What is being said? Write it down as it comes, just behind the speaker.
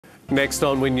Next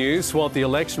on Win News, what the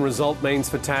election result means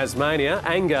for Tasmania,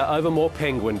 anger over more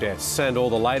penguin deaths, and all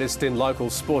the latest in local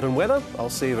sport and weather. I'll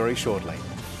see you very shortly.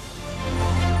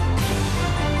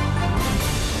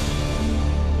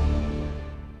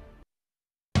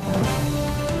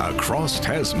 Across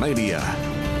Tasmania,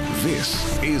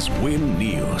 this is Win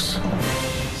News.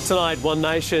 Tonight, One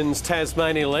Nation's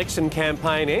Tasmanian election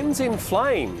campaign ends in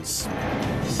flames.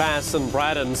 Bass and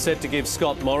Braddon set to give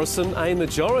Scott Morrison a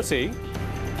majority,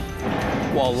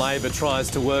 while Labor tries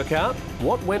to work out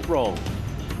what went wrong.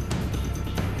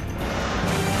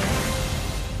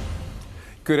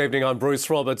 Good evening, I'm Bruce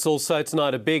Roberts. Also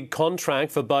tonight, a big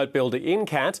contract for boat builder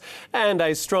Incat and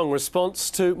a strong response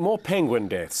to more penguin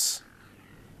deaths.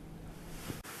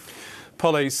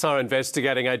 Police are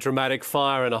investigating a dramatic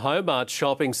fire in a Hobart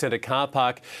shopping centre car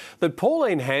park that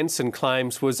Pauline Hanson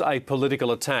claims was a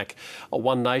political attack. A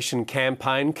One Nation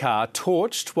campaign car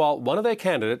torched while one of their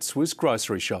candidates was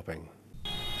grocery shopping.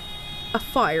 A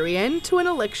fiery end to an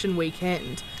election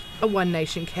weekend. A One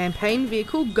Nation campaign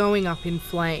vehicle going up in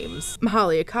flames.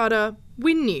 Mahalia Carter,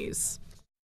 Win News.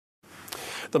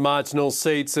 The marginal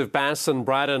seats of Bass and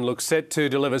Braddon look set to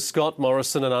deliver Scott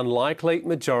Morrison an unlikely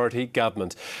majority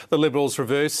government. The Liberals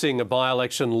reversing a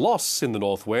by-election loss in the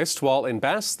northwest, while in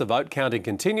Bass the vote counting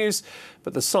continues,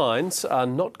 but the signs are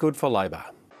not good for Labor.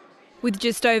 With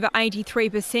just over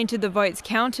 83% of the votes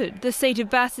counted, the seat of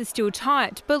Bass is still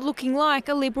tight, but looking like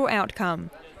a Liberal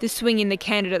outcome. The swing in the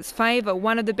candidate's favour,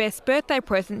 one of the best birthday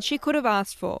presents she could have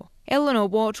asked for. Eleanor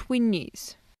Watt, Win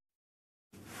News.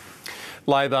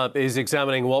 Labor is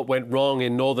examining what went wrong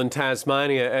in northern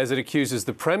Tasmania as it accuses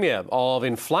the Premier of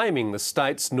inflaming the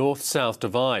state's north-south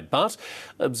divide. But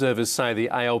observers say the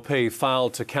ALP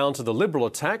failed to counter the Liberal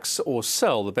attacks or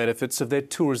sell the benefits of their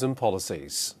tourism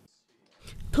policies.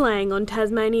 Playing on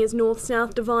Tasmania's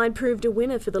north-south divide proved a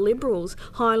winner for the Liberals,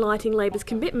 highlighting Labor's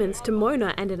commitments to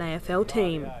Mona and an AFL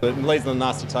team. It leaves them a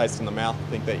nasty taste in the mouth. I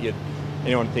think that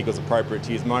anyone would think it was appropriate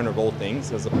to use Mona of all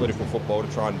things as a political football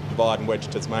to try and divide and wedge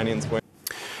Tasmanians.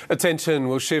 Attention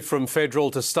will shift from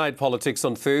federal to state politics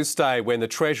on Thursday when the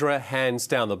Treasurer hands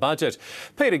down the budget.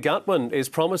 Peter Gutman is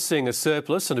promising a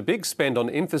surplus and a big spend on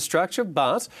infrastructure,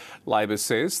 but Labor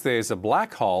says there's a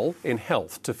black hole in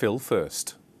health to fill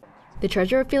first. The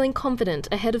Treasurer feeling confident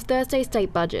ahead of Thursday's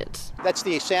state budget. That's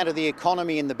the sound of the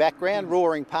economy in the background,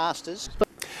 roaring past us.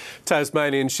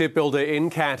 Tasmanian shipbuilder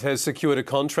Incat has secured a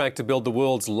contract to build the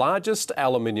world's largest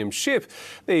aluminium ship.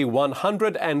 The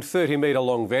 130-metre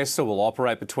long vessel will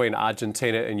operate between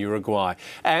Argentina and Uruguay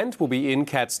and will be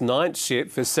Incat's 9th ship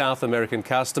for South American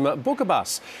customer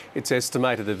Bookerbus. It's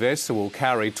estimated the vessel will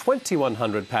carry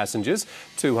 2,100 passengers,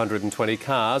 220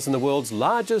 cars and the world's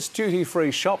largest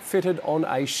duty-free shop fitted on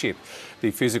a ship.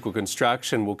 The physical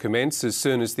construction will commence as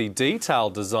soon as the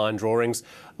detailed design drawings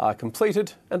are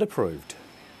completed and approved.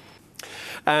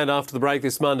 And after the break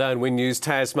this Monday on Win News,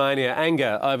 Tasmania,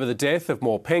 anger over the death of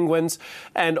more penguins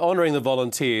and honouring the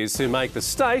volunteers who make the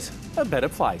state a better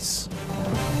place.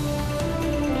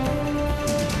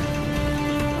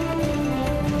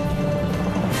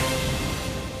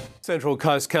 Central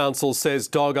Coast Council says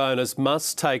dog owners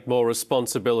must take more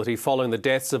responsibility following the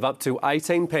deaths of up to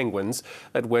 18 penguins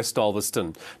at West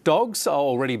Ulverston. Dogs are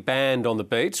already banned on the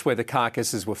beach where the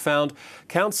carcasses were found.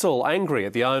 Council angry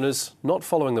at the owners not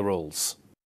following the rules.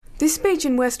 This beach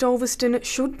in West Ulverston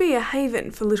should be a haven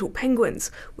for little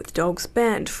penguins, with dogs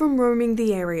banned from roaming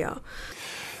the area.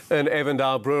 And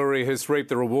Evandale Brewery has reaped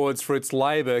the rewards for its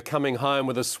labour, coming home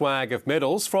with a swag of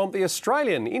medals from the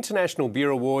Australian International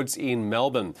Beer Awards in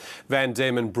Melbourne. Van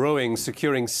Diemen Brewing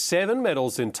securing 7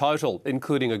 medals in total,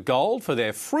 including a gold for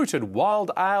their fruited wild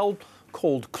ale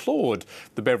called Claude.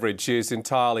 The beverage is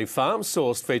entirely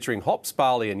farm-sourced, featuring hops,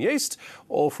 barley and yeast,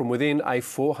 all from within a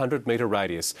 400-metre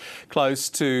radius. Close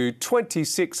to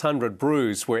 2,600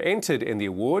 brews were entered in the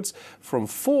awards from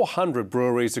 400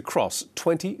 breweries across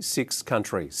 26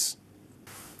 countries.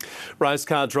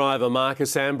 Racecar driver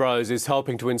Marcus Ambrose is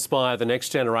helping to inspire the next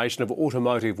generation of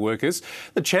automotive workers.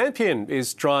 The champion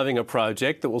is driving a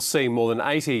project that will see more than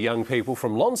 80 young people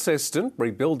from Launceston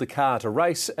rebuild a car to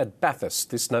race at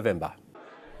Bathurst this November.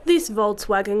 This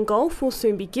Volkswagen Golf will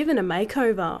soon be given a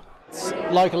makeover. It's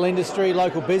local industry,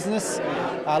 local business,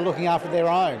 looking after their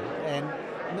own, and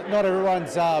not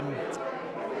everyone's...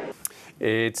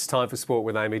 It's time for sport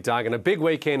with Amy Duggan. A big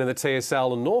weekend in the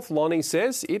TSL and North Lonnie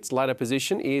says its ladder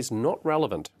position is not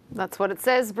relevant. That's what it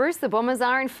says, Bruce. The Bombers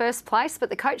are in first place,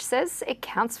 but the coach says it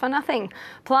counts for nothing.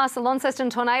 Plus, the Launceston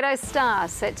Tornadoes star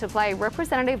set to play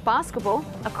representative basketball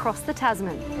across the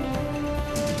Tasman.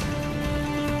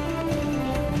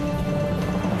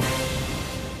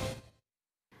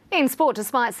 In sport,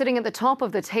 despite sitting at the top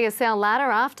of the TSL ladder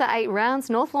after 8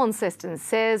 rounds, North Launceston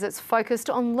says it's focused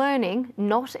on learning,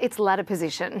 not its ladder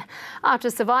position. After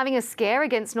surviving a scare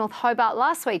against North Hobart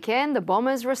last weekend, the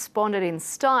Bombers responded in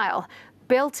style,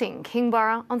 belting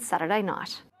Kingborough on Saturday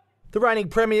night. The reigning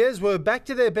premiers were back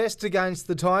to their best against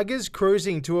the Tigers,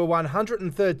 cruising to a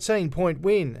 113-point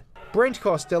win. Brent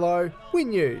Costello,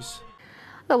 Win News.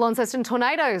 The Launceston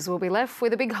Tornadoes will be left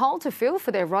with a big hole to fill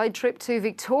for their road trip to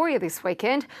Victoria this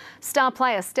weekend. Star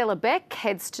player Stella Beck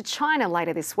heads to China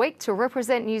later this week to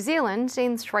represent New Zealand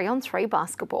in 3-on-3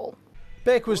 basketball.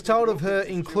 Beck was told of her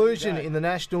inclusion in the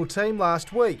national team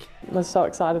last week. I was so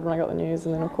excited when I got the news,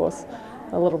 and then of course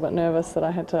a little bit nervous that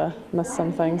I had to miss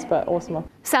some things, but awesome.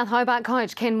 South Hobart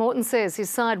coach Ken Morton says his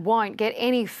side won't get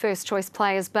any first-choice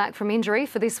players back from injury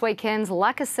for this weekend's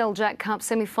Lacaselle Jack Cup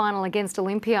semi-final against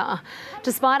Olympia.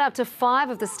 Despite up to 5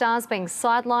 of the stars being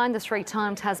sidelined, the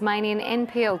 3-time Tasmanian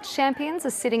NPL champions are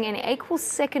sitting in equal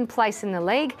second place in the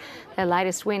league. Their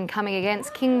latest win coming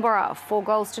against Kingborough,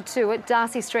 4-2 at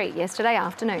Darcy Street yesterday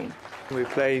afternoon. We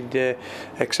played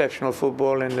exceptional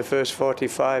football in the first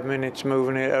 45 minutes,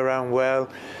 moving it around well,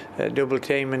 double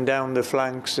teaming down the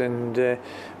flanks, and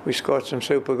we scored some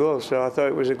super goals, so I thought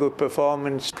it was a good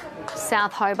performance.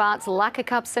 South Hobart's Lacquer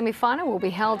Cup semi-final will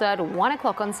be held at 1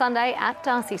 o'clock on Sunday at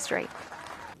Darcy Street.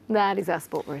 That is our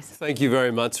sport, Bruce. Thank you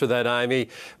very much for that, Amy.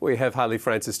 We have Hayley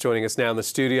Francis joining us now in the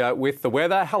studio with the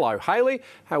weather. Hello, Hayley.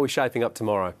 How are we shaping up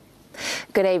tomorrow?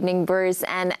 Good evening, Bruce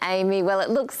and Amy. Well, it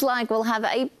looks like we'll have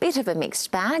a bit of a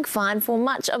mixed bag, fine for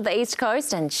much of the east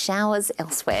coast and showers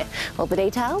elsewhere. All the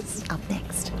details up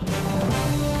next.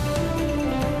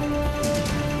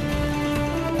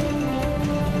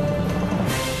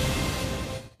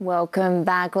 Welcome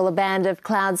back. Well, a band of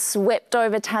clouds swept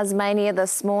over Tasmania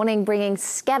this morning, bringing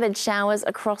scattered showers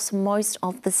across most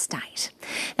of the state.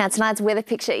 Now, tonight's weather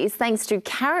picture is thanks to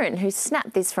Karen, who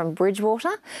snapped this from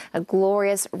Bridgewater, a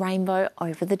glorious rainbow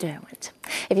over the Derwent.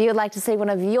 If you would like to see one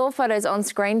of your photos on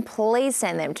screen, please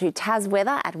send them to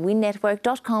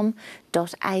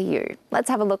tasweather@winnetwork.com.au. Let's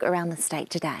have a look around the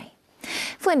state today.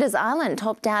 Flinders Island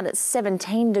topped out at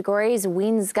 17 degrees,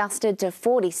 winds gusted to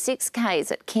 46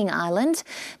 k's at King Island.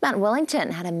 Mount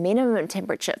Wellington had a minimum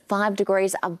temperature 5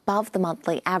 degrees above the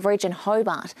monthly average, and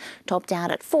Hobart topped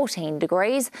out at 14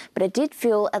 degrees, but it did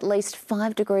feel at least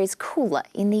 5 degrees cooler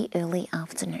in the early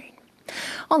afternoon.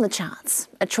 On the charts,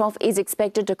 a trough is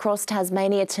expected to cross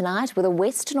Tasmania tonight with a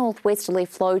west-northwesterly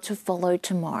flow to follow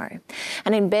tomorrow.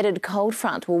 An embedded cold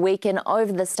front will weaken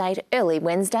over the state early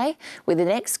Wednesday, with the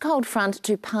next cold front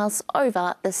to pass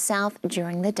over the south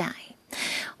during the day.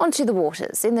 Onto the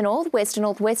waters. In the north, west and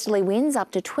northwesterly winds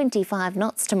up to 25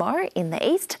 knots tomorrow. In the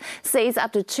east, seas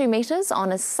up to 2 metres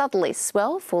on a southerly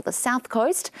swell for the south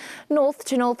coast. North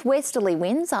to northwesterly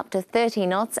winds up to 30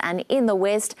 knots, and in the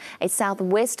west, a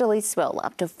southwesterly swell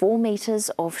up to 4 metres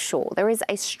offshore. There is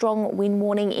a strong wind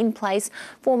warning in place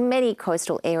for many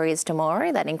coastal areas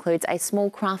tomorrow. That includes a small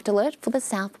craft alert for the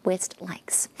southwest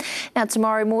lakes. Now,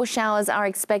 tomorrow, more showers are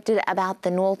expected about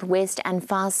the northwest and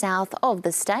far south of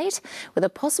the state, with a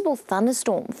possible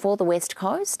thunderstorm for the west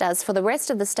coast. As for the rest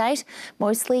of the state,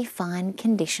 mostly fine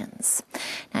conditions.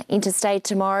 Now, interstate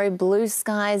tomorrow, blue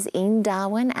skies in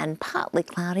Darwin and partly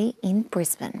cloudy in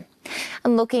Brisbane.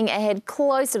 And looking ahead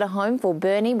closer to home for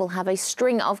Burnie, we'll have a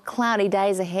string of cloudy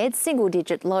days ahead,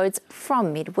 single-digit loads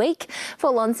from midweek.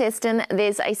 For Launceston,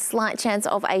 there's a slight chance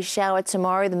of a shower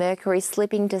tomorrow, the mercury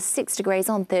slipping to 6 degrees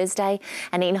on Thursday,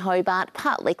 and in Hobart,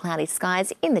 partly cloudy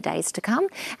skies in the days to come,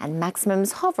 and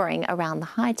maximums hovering around the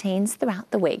high teens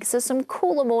throughout the week. So some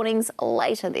cooler mornings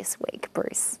later this week,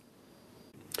 Bruce.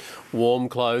 Warm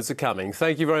clothes are coming.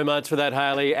 Thank you very much for that,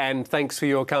 Hayley, and thanks for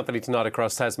your company tonight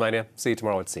across Tasmania. See you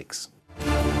tomorrow at 6.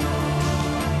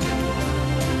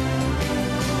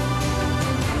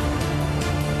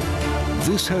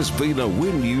 This has been a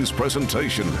Win News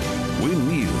presentation. Win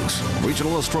News,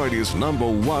 Regional Australia's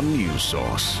 #1 news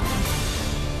source.